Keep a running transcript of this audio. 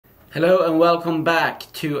Hello and welcome back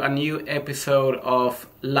to a new episode of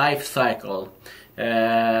Life Cycle.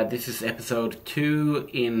 This is episode 2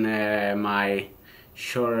 in my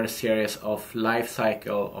shorter series of life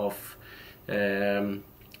cycle of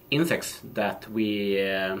insects that we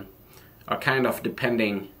are kind of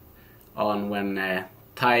depending on when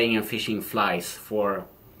tying and fishing flies for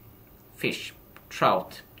fish,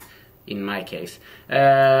 trout in my case.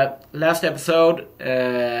 Last episode,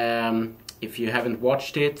 if you haven't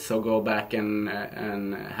watched it, so go back and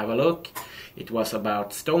have a look. It was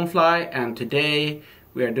about stonefly, and today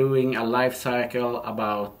we are doing a life cycle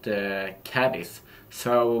about Caddis.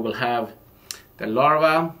 So we will have the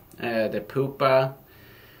larva, the pupa,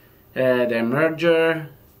 the emerger,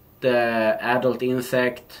 the adult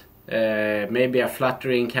insect, maybe a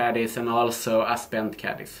fluttering Caddis, and also a spent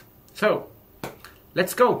Caddis. So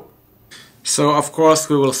let's go! So of course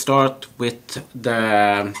we will start with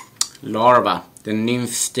the larva, the nymph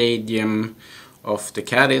stadium of the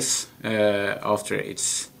Caddis after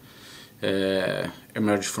it's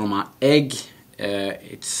emerged from an egg.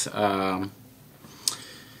 It's a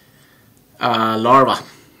larva.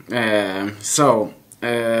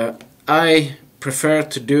 I prefer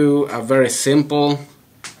to do a very simple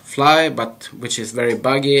fly, but which is very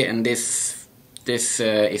buggy, and this is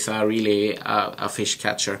a really a fish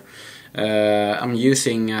catcher. I'm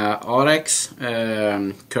using Ahrex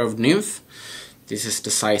curved nymph. This is the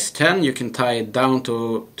size 10. You can tie it down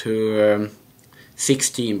to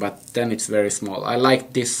 16, but then it's very small. I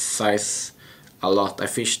like this size a lot. I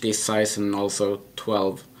fish this size and also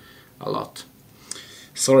 12 a lot.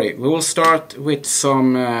 Sorry, we will start with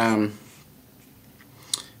some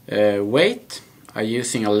weight. I'm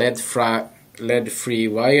using a lead-free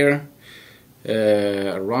wire,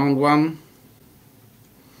 a round one.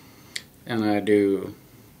 And I do,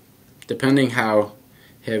 depending how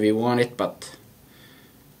heavy you want it, but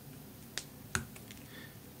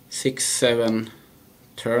 6-7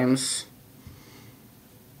 turns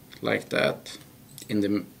like that in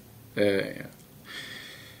the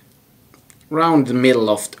around the middle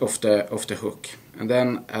of the hook, and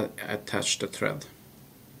then I attach the thread.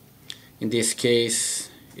 In this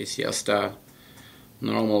case, it's just a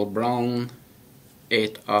normal brown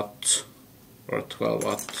 8/0 or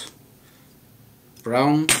 12/0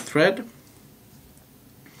 brown thread,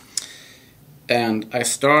 and I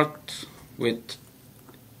start with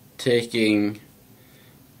taking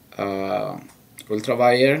ultra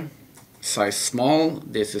wire size small.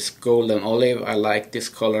 This is golden olive. I like this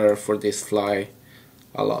color for this fly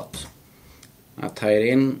a lot. I tie it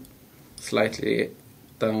in slightly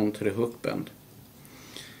down to the hook bend,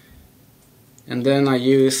 and then I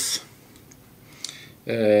use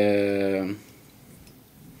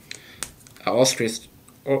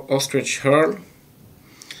Ostrich Herl.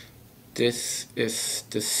 This is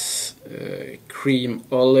this cream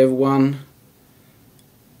olive one,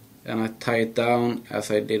 and I tie it down as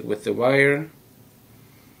I did with the wire.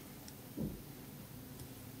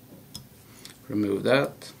 Remove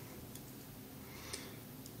that,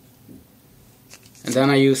 and then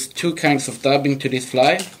I use two kinds of dubbing to this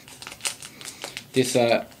fly. This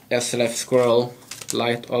SLF Squirrel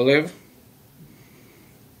light olive,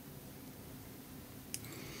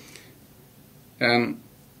 and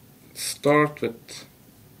start with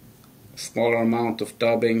a smaller amount of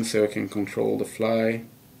dubbing so you can control the fly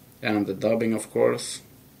and the dubbing, of course.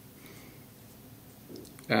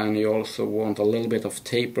 And you also want a little bit of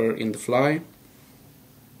taper in the fly.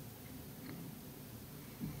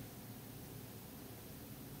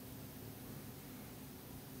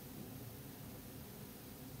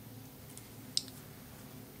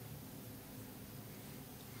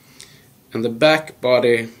 And the back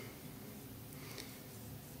body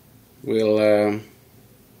will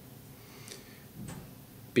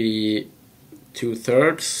be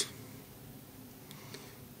 2/3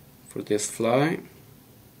 for this fly.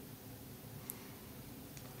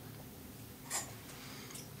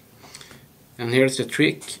 And here's the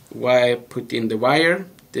trick why I put in the wire.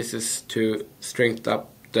 This is to strengthen up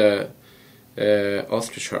the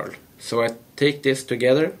ostrich herl. So I take this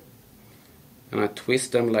together and I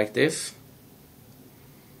twist them like this.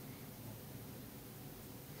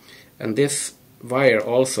 And this wire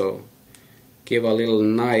also give a little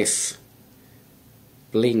nice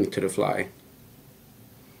bling to the fly.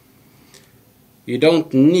 You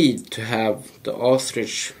don't need to have the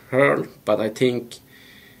ostrich herl, but I think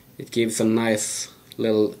it gives a nice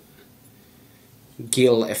little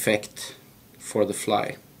gill effect for the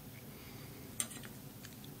fly.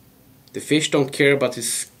 The fish don't care, but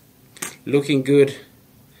it's looking good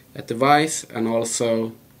at the vise, and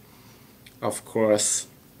also of course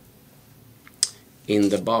in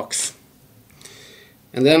the box.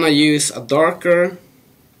 And then I use a darker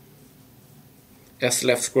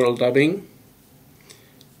SLF Squirrel dubbing.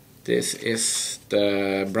 This is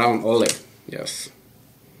the brown olive, yes.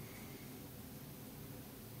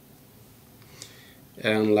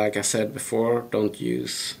 And like I said before, don't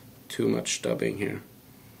use too much dubbing here.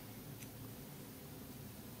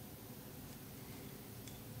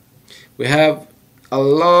 We have a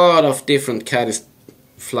lot of different caddis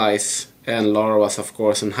flies and larvas, of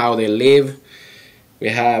course, and how they live. We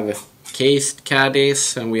have cased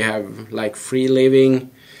caddis and we have like free living.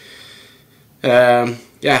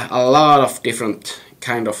 Yeah, a lot of different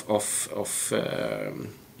kind of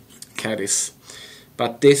caddis.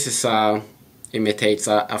 But this is imitates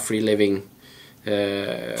a free living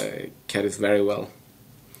caddis very well.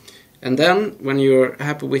 And then when you're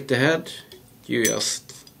happy with the head, you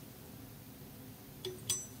just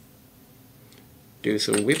do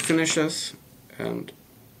some whip finishes, and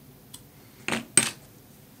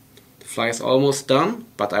the fly is almost done,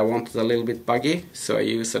 but I want it a little bit buggy, so I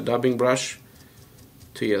use a dubbing brush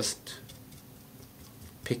to just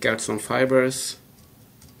pick out some fibers.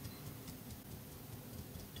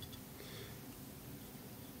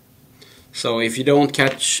 So if you don't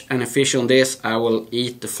catch any fish on this, I will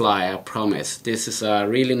eat the fly, I promise. This is a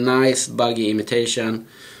really nice buggy imitation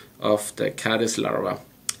of the caddis larva.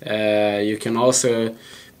 You can also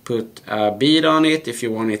put a bead on it if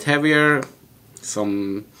you want it heavier,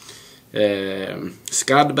 some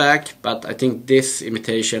scud back, but I think this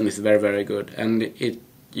imitation is very good, and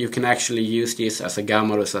you can actually use this as a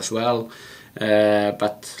gammarus as well,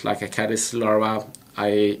 but like a caddis larva,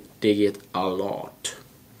 I dig it a lot.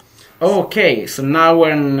 Okay, so now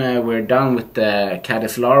when we're done with the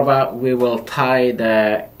caddis larva, we will tie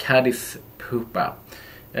the caddis pupa.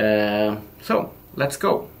 So let's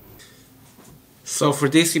go. So for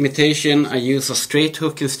this imitation I use a straight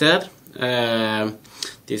hook instead.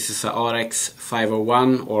 This is a Ahrex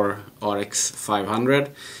 501 or Ahrex 500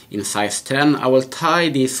 in size 10. I will tie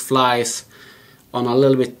these flies on a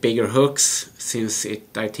little bit bigger hooks, since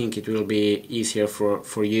I think it will be easier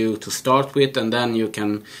for you to start with, and then you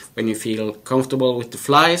can, when you feel comfortable with the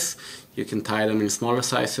flies, you can tie them in smaller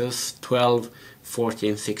sizes, 12,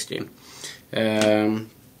 14, 16.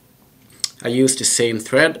 I use the same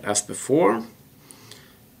thread as before,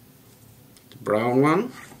 the brown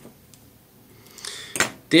one.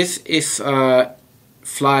 This is a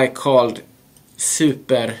fly called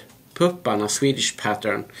Super Pupa, a Swedish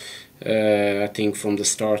pattern, I think from the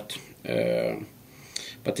start.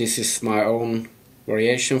 But this is my own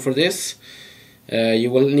variation for this. You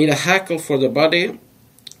will need a hackle for the body.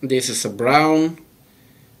 This is a brown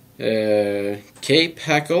cape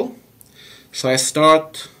hackle. So I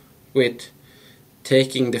start with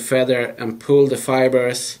taking the feather and pull the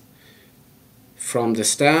fibers from the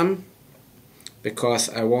stem, because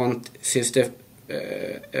I want, since the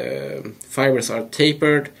fibers are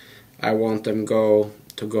tapered, I want them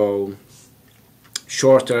to go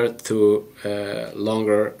shorter to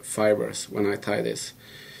longer fibers when I tie this.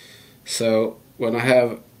 So when I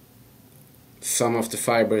have some of the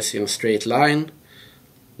fibers in a straight line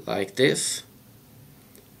like this,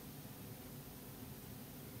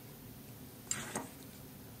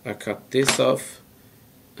 I cut this off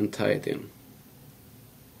and tie it in.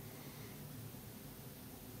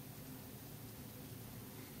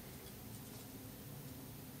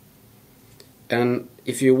 And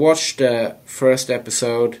if you watched the first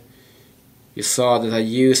episode, you saw that I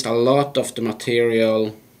used a lot of the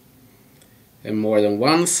material more than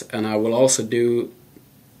once, and I will also do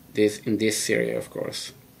this in this series, of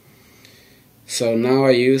course. So now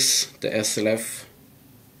I use the SLF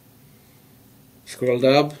Squirrel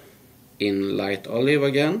dub in light olive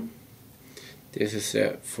again. This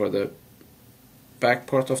is for the back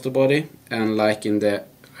part of the body, and like in the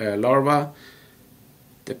larva,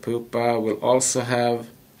 the pupa will also have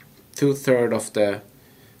 2/3 of the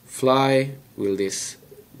fly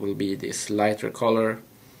will be this lighter color,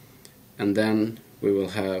 and then we will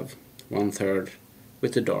have 1/3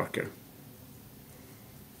 with the darker.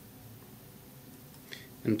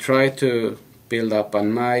 And try to build up a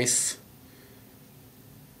nice,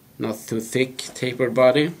 not too thick, tapered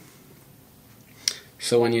body.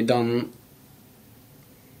 So when you're done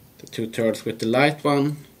the 2/3 with the light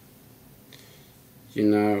one, you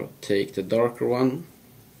now take the darker one.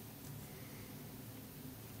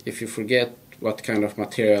 If you forget what kind of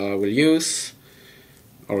material I will use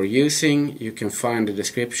or using, you can find the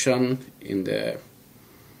description in the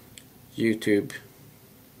YouTube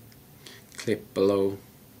clip below,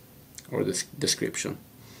 or the description.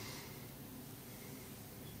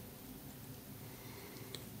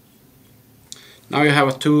 Now you have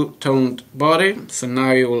a two-toned body, so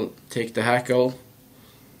now you will take the hackle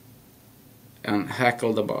and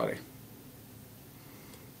hackle the body.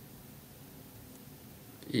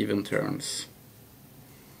 Even turns.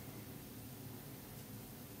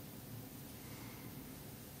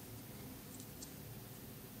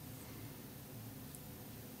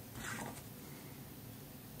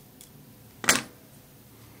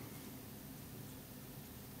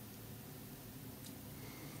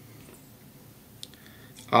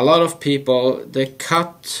 A lot of people, they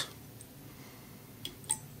cut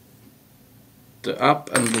the up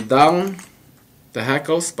and the down, the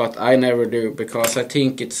hackles, but I never do, because I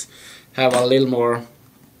think it's have a little more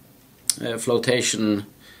flotation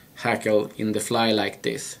hackle in the fly like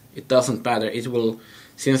this. It doesn't matter, it will,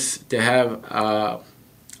 since they have a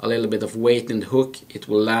little bit of weight in the hook, it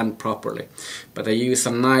will land properly. But I use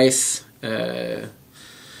some nice a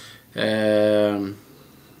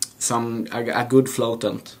good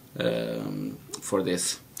floatant for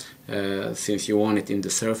this, since you want it in the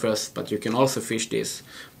surface, but you can also fish this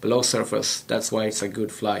below surface. That's why it's a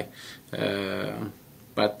good fly,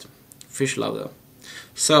 but fish love them.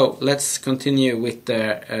 So let's continue with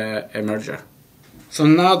the emerger. So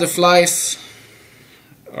now the flies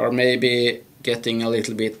are maybe getting a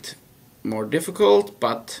little bit more difficult,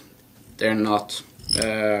 but they're not.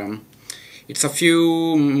 It's a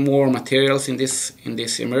few more materials in this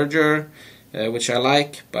emerger, which I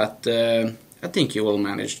like, but I think you will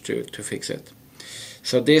manage to fix it.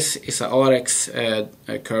 So this is a Ahrex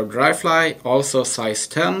curved dry fly, also size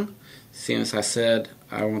 10, since I said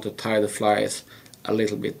I want to tie the flies a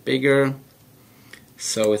little bit bigger,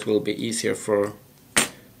 so it will be easier for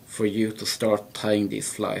you to start tying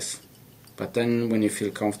these flies. But then when you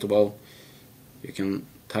feel comfortable, you can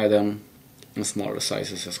tie them in smaller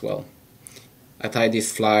sizes as well. I tie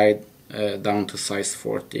this fly down to size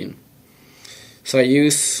 14. So I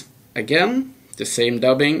use again the same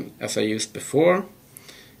dubbing as I used before,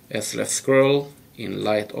 SLF Squirrel in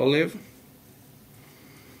light olive,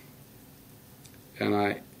 and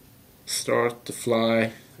I start the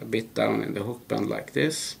fly a bit down in the hook band like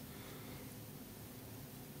this,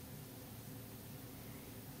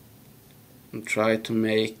 and try to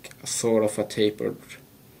make a sort of a tapered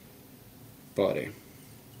body.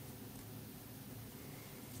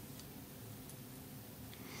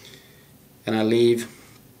 And I leave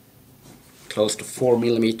close to 4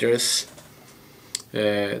 millimeters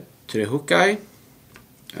to the hook eye,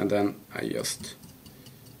 and then I just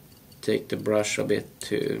take the brush a bit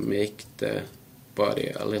to make the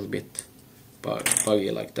body a little bit buggy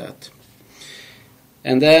like that.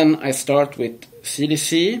 And then I start with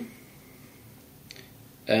CDC,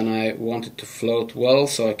 and I want it to float well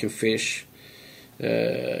so I can fish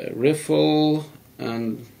riffle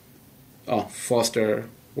and faster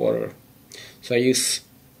water. So I use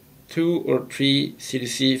 2 or 3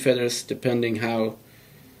 CDC feathers depending how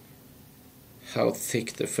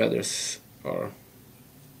thick the feathers are.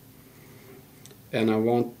 And I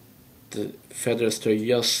want the feathers to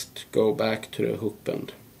just go back to the hook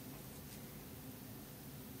bend.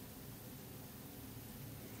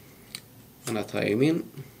 And I tie him in.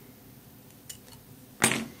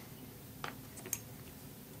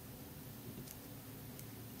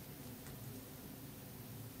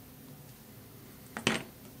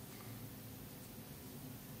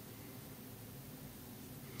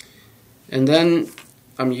 And then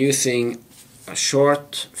I'm using a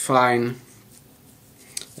short, fine,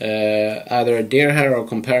 either a deer hair or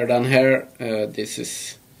comparadon hair. This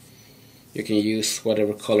is, you can use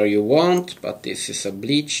whatever color you want, but this is a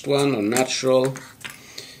bleached one or natural.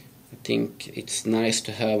 I think it's nice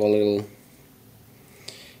to have a little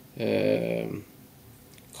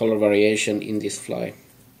color variation in this fly.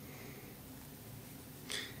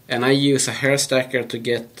 And I use a hair stacker to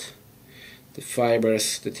get the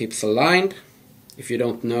fibers, the tips aligned. If you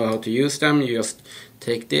don't know how to use them, you just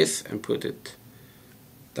take this and put it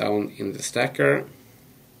down in the stacker.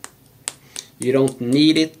 You don't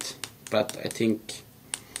need it, but I think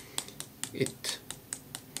it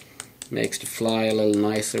makes the fly a little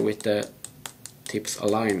nicer with the tips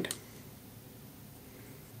aligned.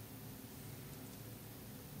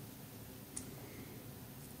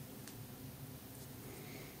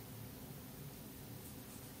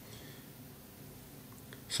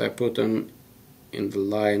 So I put them in the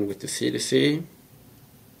line with the CDC,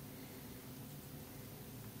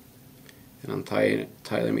 and I'm tie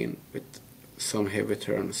them in with some heavy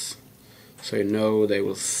turns, so you know they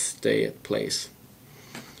will stay at place.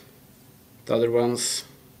 The other ones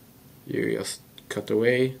you just cut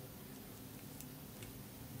away.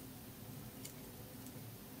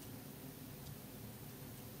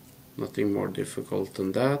 Nothing more difficult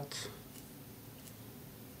than that.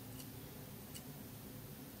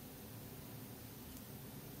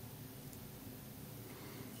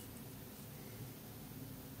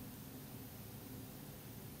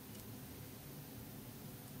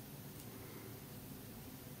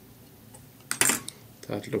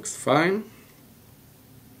 That looks fine.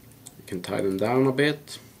 You can tie them down a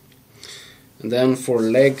bit. And then for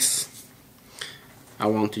legs, I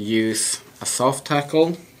want to use a soft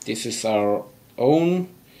hackle. This is our own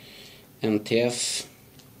NTS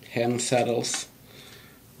Hen Saddles,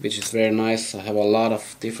 which is very nice. I have a lot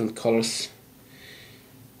of different colors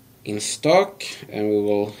in stock, and we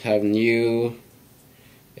will have new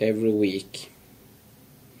every week.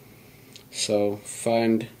 So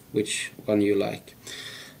find which one you like.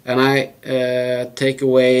 And I take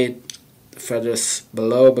away the feathers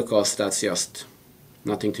below because that's just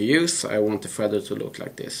nothing to use. I want the feather to look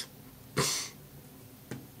like this.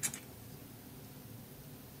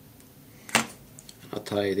 I'll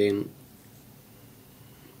tie it in.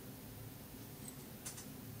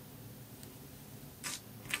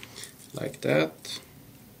 Like that.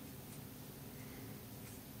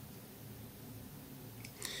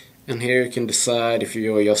 And here you can decide if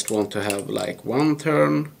you just want to have like one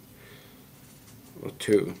turn or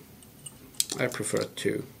two. I prefer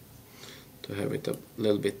two to have it a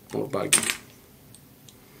little bit more buggy.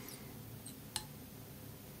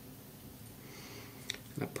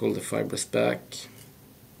 I pull the fibers back.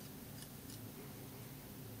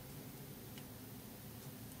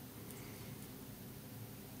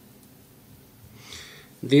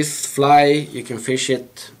 This fly, you can fish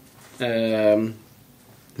it.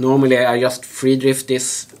 Normally I just free drift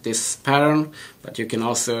this pattern, but you can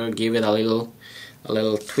also give it a little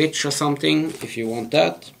twitch or something if you want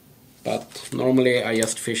that. But normally I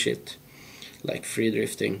just fish it like free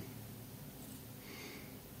drifting.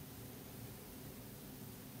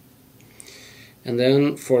 And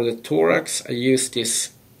then for the thorax I use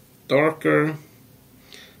this darker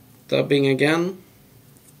dubbing again,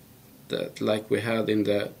 that like we had in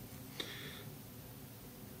the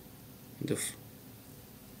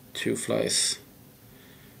two flies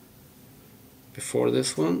before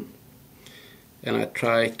this one, and I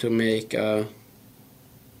try to make a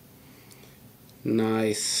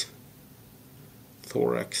nice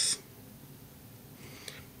thorax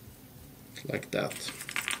like that.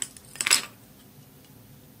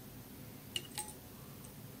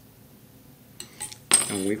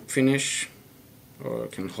 And whip finish, or you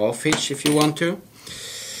can half hitch if you want to.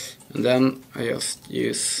 And then I just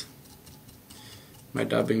use my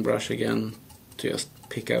dubbing brush again to just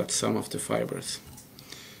pick out some of the fibers.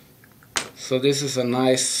 So this is a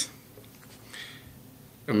nice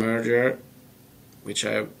emerger, which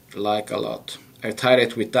I like a lot. I tied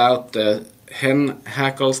it without the hen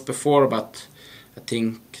hackles before, but I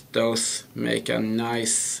think those make a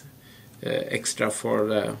nice extra for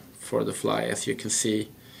the fly, as you can see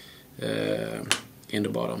in the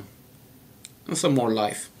bottom, and some more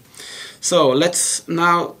life. So let's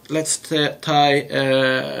tie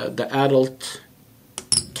the adult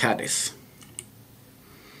Caddis.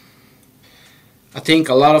 I think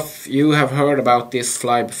a lot of you have heard about this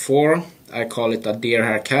fly before. I call it a deer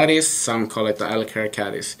hair Caddis, some call it a elk hair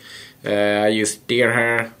Caddis. I use deer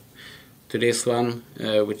hair to this one,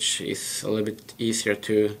 which is a little bit easier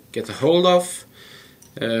to get a hold of,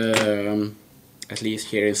 at least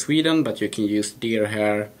here in Sweden, but you can use deer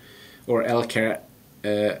hair or elk hair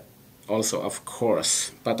also, of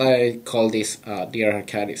course, but I call this deer hair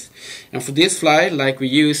Caddis. And for this fly, like we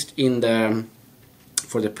used in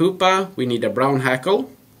for the Pupa, we need a brown hackle,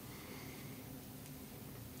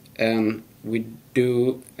 and we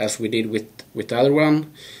do as we did with the other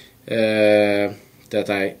one, that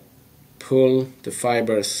I pull the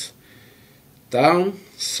fibers down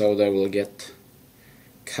so they will get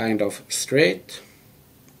kind of straight.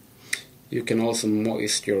 You can also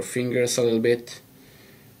moist your fingers a little bit.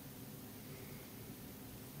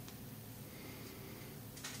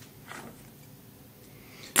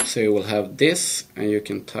 So you will have this, and you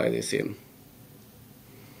can tie this in.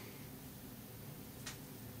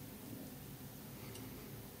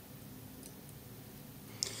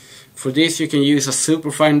 For this you can use a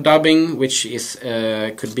super fine dubbing, which is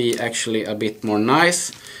could be actually a bit more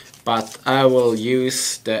nice, but I will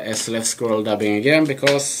use the SLF Squirrel dubbing again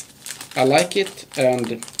because I like it,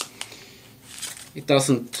 and it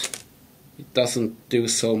doesn't do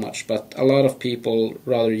so much, but a lot of people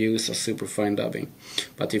rather use a super fine dubbing.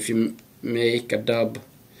 But if you make a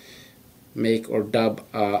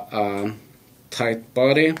tight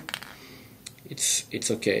body,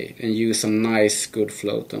 it's okay, and use a nice good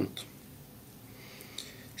floatant.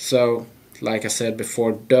 So, like I said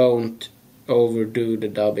before, don't overdo the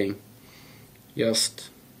dubbing. Just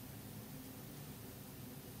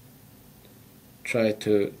try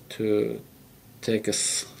to take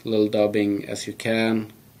as little dubbing as you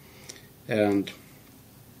can and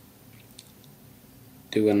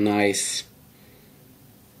do a nice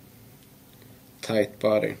tight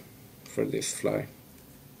body for this fly.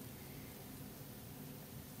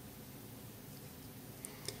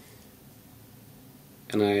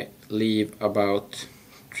 And I leave about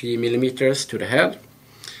 3 millimeters to the head,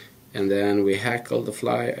 and then we hackle the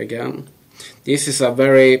fly again. This is a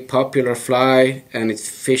very popular fly and it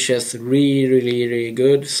fishes really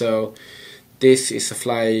good, so this is a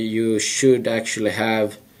fly you should actually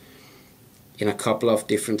have in a couple of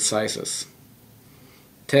different sizes.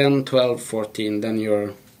 10, 12, 14, then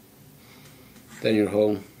you're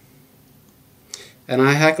home. And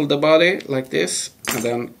I hackle the body like this and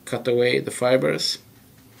then cut away the fibers.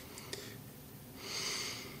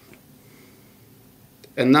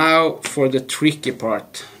 And now for the tricky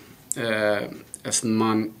part. As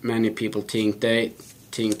many people think, they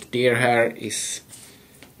think deer hair is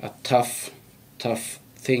a tough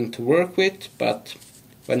thing to work with, but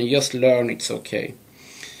when you just learn, it's okay.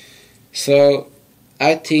 So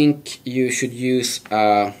I think you should use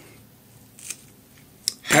a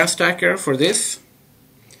hair stacker for this,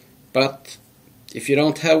 but if you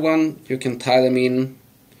don't have one, you can tie them in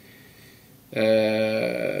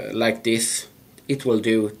like this. It will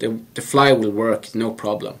do. The fly will work, no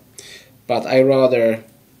problem. But I rather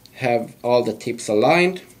have all the tips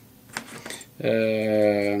aligned.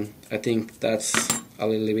 I think that's a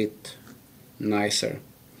little bit nicer.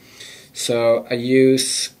 So I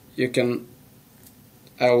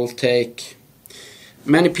will take,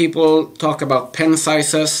 many people talk about pen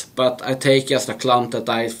sizes, but I take just a clump that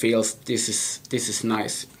I feel this is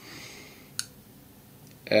nice.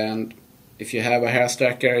 And if you have a hair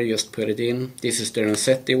stacker, you just put it in. This is the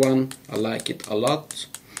Rossetti one. I like it a lot.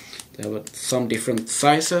 They have some different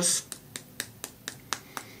sizes.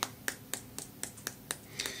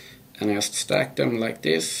 And I just stack them like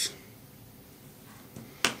this.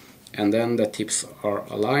 And then the tips are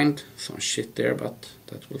aligned. Some shit there, but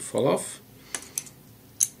that will fall off.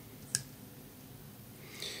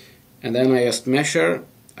 And then I just measure.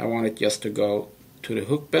 I want it just to go to the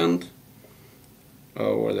hook bend,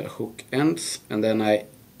 or the hook ends, and then I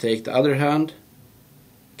take the other hand,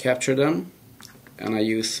 capture them, and I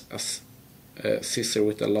use a scissor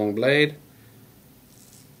with a long blade,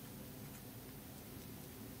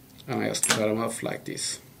 and I just cut them off like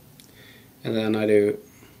this. And then I do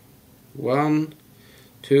 1,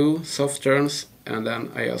 2 soft turns, and then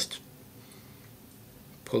I just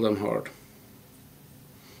pull them hard.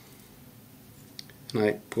 And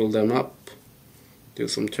I pull them up, do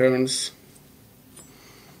some turns,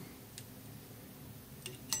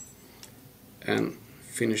 and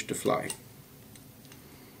finish the fly.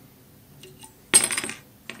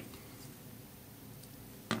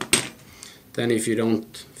 Then if you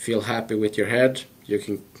don't feel happy with your head, you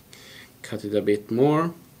can cut it a bit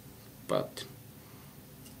more, but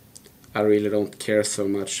I really don't care so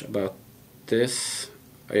much about this.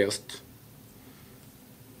 I just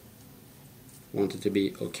want it to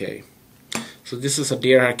be okay. So this is a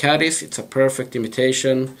deer hair Caddis. It's a perfect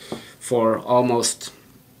imitation for almost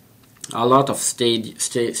a lot of stadiums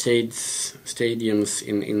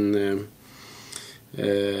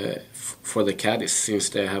for the Caddis, since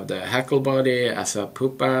they have the Hackle body as a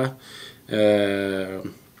Pupa,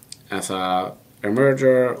 as a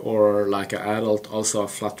emerger, or like an adult, also a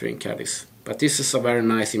Fluttering Caddis. But this is a very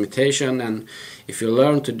nice imitation, and if you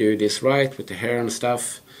learn to do this right with the hair and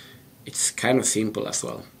stuff, it's kind of simple as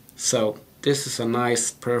well. So this is a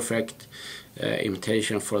nice, perfect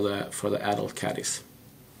imitation for the adult Caddis.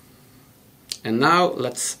 And now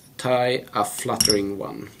let's tie a fluttering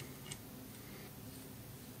one.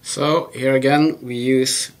 So here again we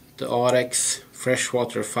use the Ahrex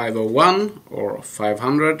Freshwater 501 or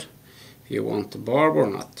 500 if you want the barb or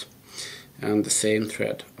not, and the same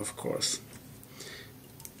thread, of course.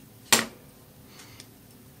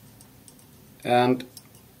 And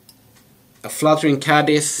a fluttering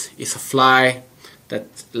Caddis is a fly that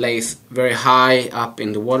lays very high up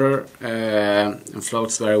in the water and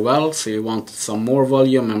floats very well, so you want some more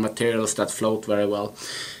volume and materials that float very well.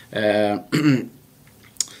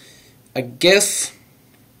 I guess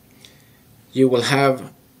you will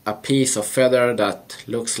have a piece of feather that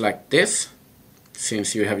looks like this,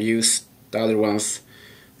 since you have used the other ones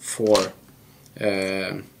for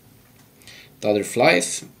the other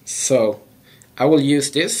flies. So I will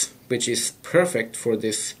use this, which is perfect for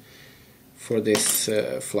this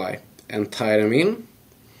fly, and tie them in.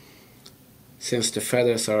 since the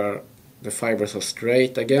fibers are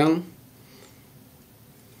straight again.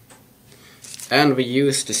 And we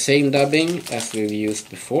use the same dubbing as we've used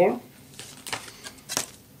before.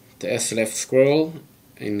 The SLF Squirrel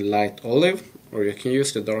in light olive, or you can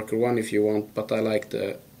use the darker one if you want, but I like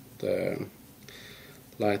the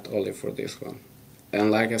light olive for this one.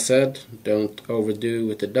 And like I said, don't overdo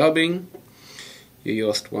with the dubbing. You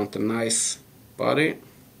just want a nice body.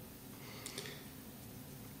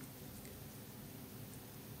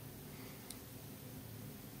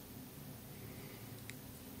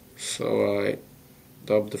 So I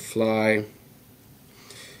dub the fly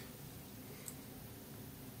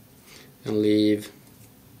and leave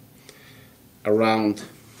around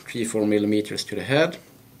 3-4 millimeters to the head.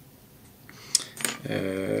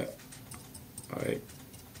 I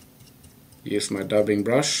use my dubbing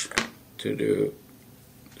brush to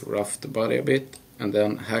rough the body a bit, and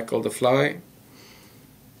then hackle the fly.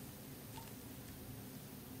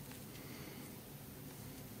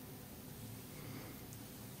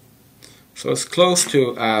 So it's close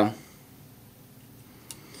to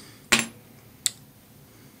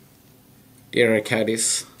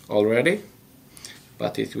Caddis already,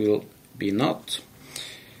 but it will be not.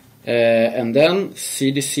 And then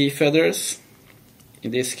CDC feathers. In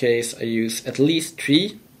this case I use at least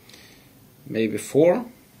 3, maybe 4.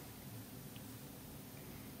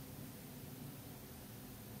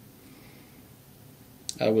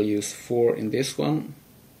 I will use 4 in this one.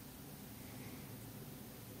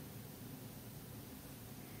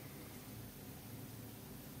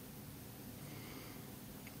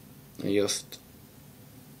 I just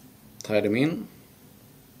tie them in.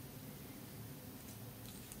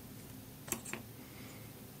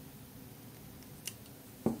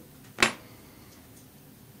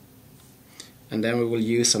 And then we will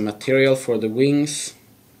use a material for the wings,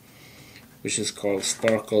 which is called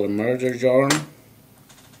sparkle merger yarn.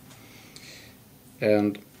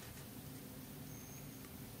 And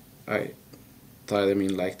I tie them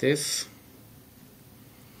in like this.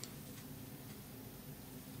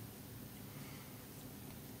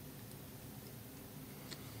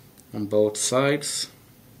 On both sides.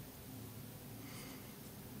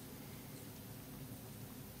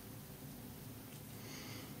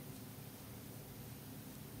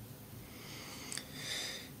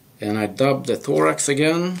 And I dub the thorax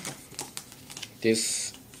again,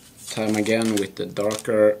 this time again with the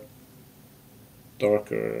darker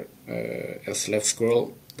SLF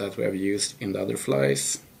Squirrel that we have used in the other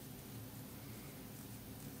flies.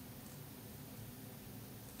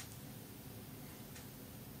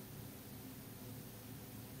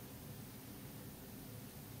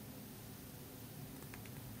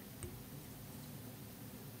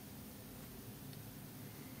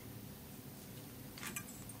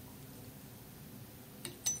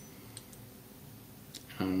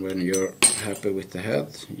 And when you're happy with the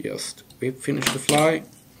head, just finish the fly,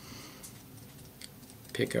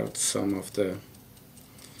 pick out some of the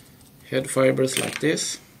head fibers like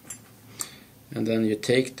this, and then you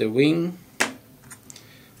take the wing.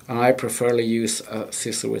 I preferably use a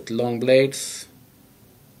scissor with long blades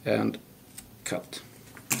and cut.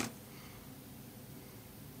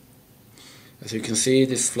 As you can see,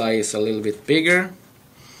 this fly is a little bit bigger,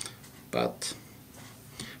 but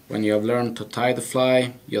when you have learned to tie the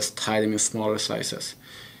fly, just tie them in smaller sizes.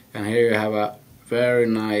 And here you have a very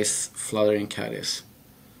nice fluttering caddis.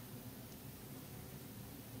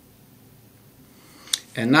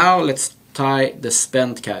 And now let's tie the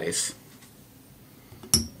spent caddis.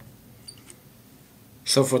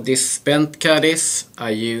 So for this spent caddis, I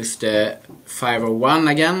use the 501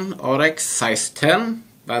 again, Ahrex size 10,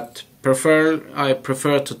 but I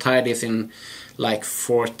prefer to tie this in like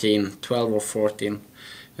 12 or 14.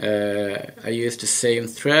 I use the same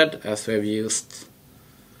thread as we've used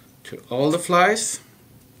to all the flies,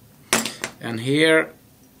 and here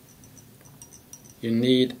you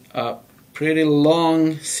need a pretty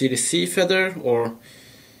long CDC feather, or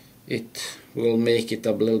it will make it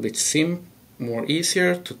a little bit more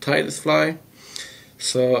easier to tie this fly.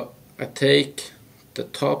 So I take the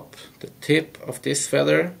tip of this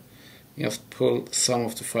feather, just pull some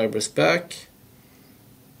of the fibers back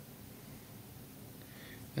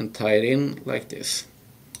and tie it in like this.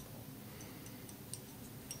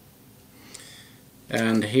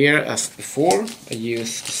 And here, as before, I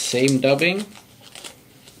use the same dubbing,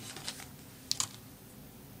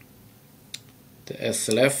 the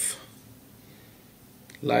SLF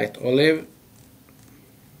light olive,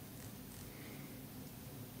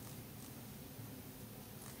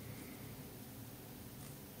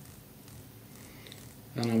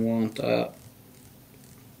 and I want a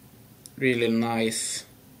really nice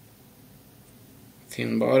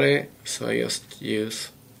thin body, so I just use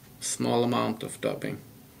a small amount of dubbing.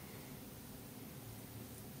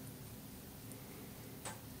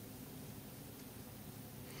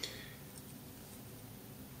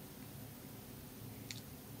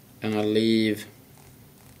 And I leave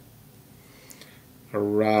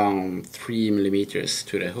around 3 millimeters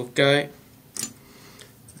to the hook eye.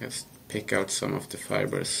 Just pick out some of the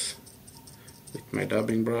fibers with my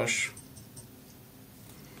dubbing brush.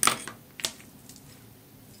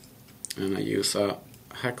 And I use a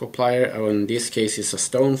Hackle plier, or in this case it's a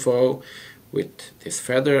stone foe with this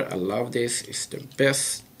feather. I love this, it's the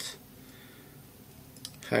best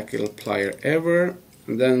Hackle plier ever.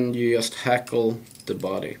 And then you just hackle the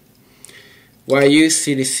body. Why I use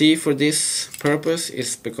CDC for this purpose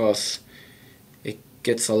is because it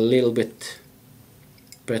gets a little bit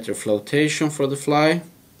better flotation for the fly,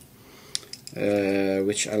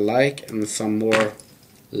 which I like, and some more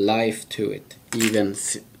life to it,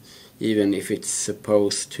 even if it's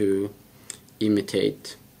supposed to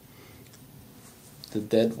imitate the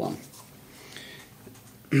dead one.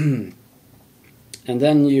 And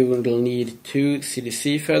then you will need 2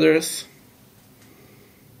 CDC feathers.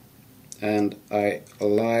 And I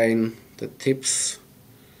align the tips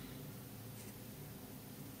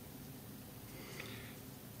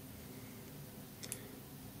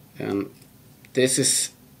and this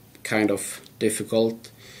is kind of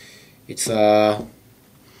difficult. It's you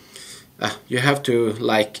have to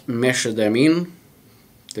like measure them in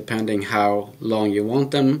depending how long you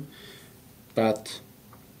want them, but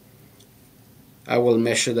I will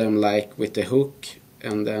measure them like with the hook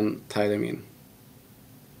and then tie them in.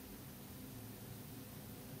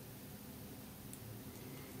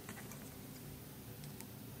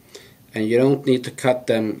 And you don't need to cut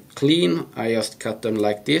them clean, I just cut them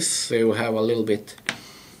like this, so you have a little bit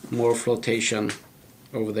more flotation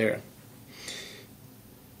over there.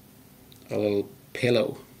 A little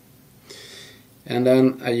pillow. And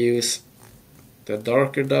then I use the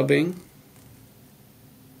darker dubbing.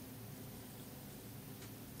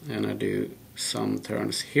 And I do some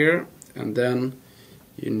turns here, and then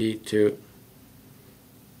you need to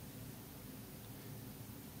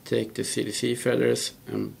take the CDC feathers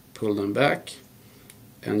and pull them back,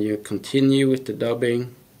 and you continue with the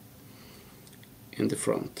dubbing in the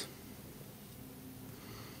front.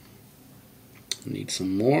 Need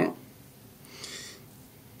some more,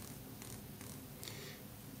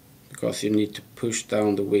 because you need to push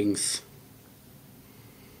down the wings.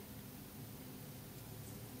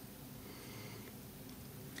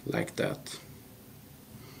 Like that.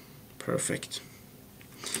 Perfect.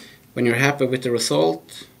 When you're happy with the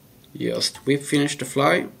result, you just whip finish the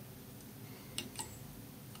fly.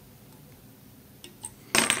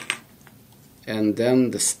 And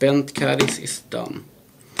then the spent Caddis is done.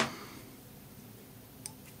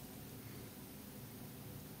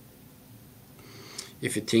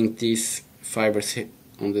 If you think these fibers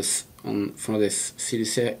from this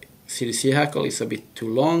CDC hackle is a bit too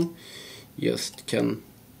long, you just can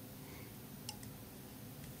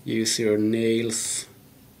use your nails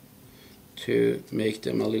to make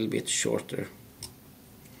them a little bit shorter.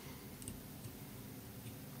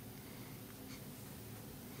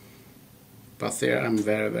 But there I'm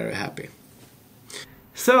very happy.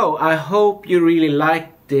 So I hope you really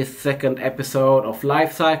liked this second episode of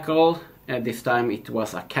Life Cycle. This time it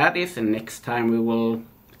was a Caddis, and next time we will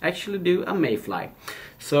actually do a mayfly.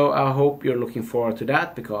 So I hope you're looking forward to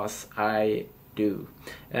that, because I do.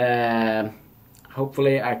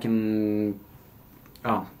 Hopefully I can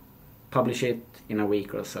publish it in a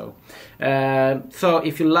week or so. So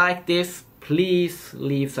if you like this, please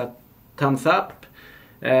leave a thumbs up.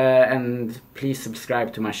 And please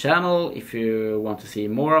subscribe to my channel if you want to see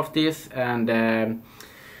more of this, and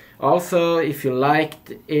also if you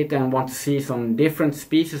liked it and want to see some different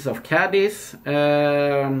species of Caddis,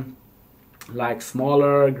 like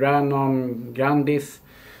smaller, grandis,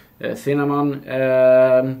 cinnamon,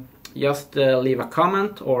 just leave a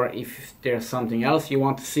comment, or if there's something else you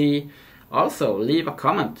want to see, also leave a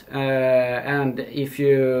comment, and if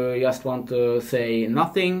you just want to say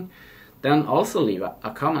nothing, then also leave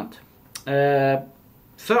a comment.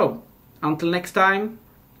 So, until next time,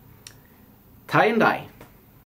 tie and dye.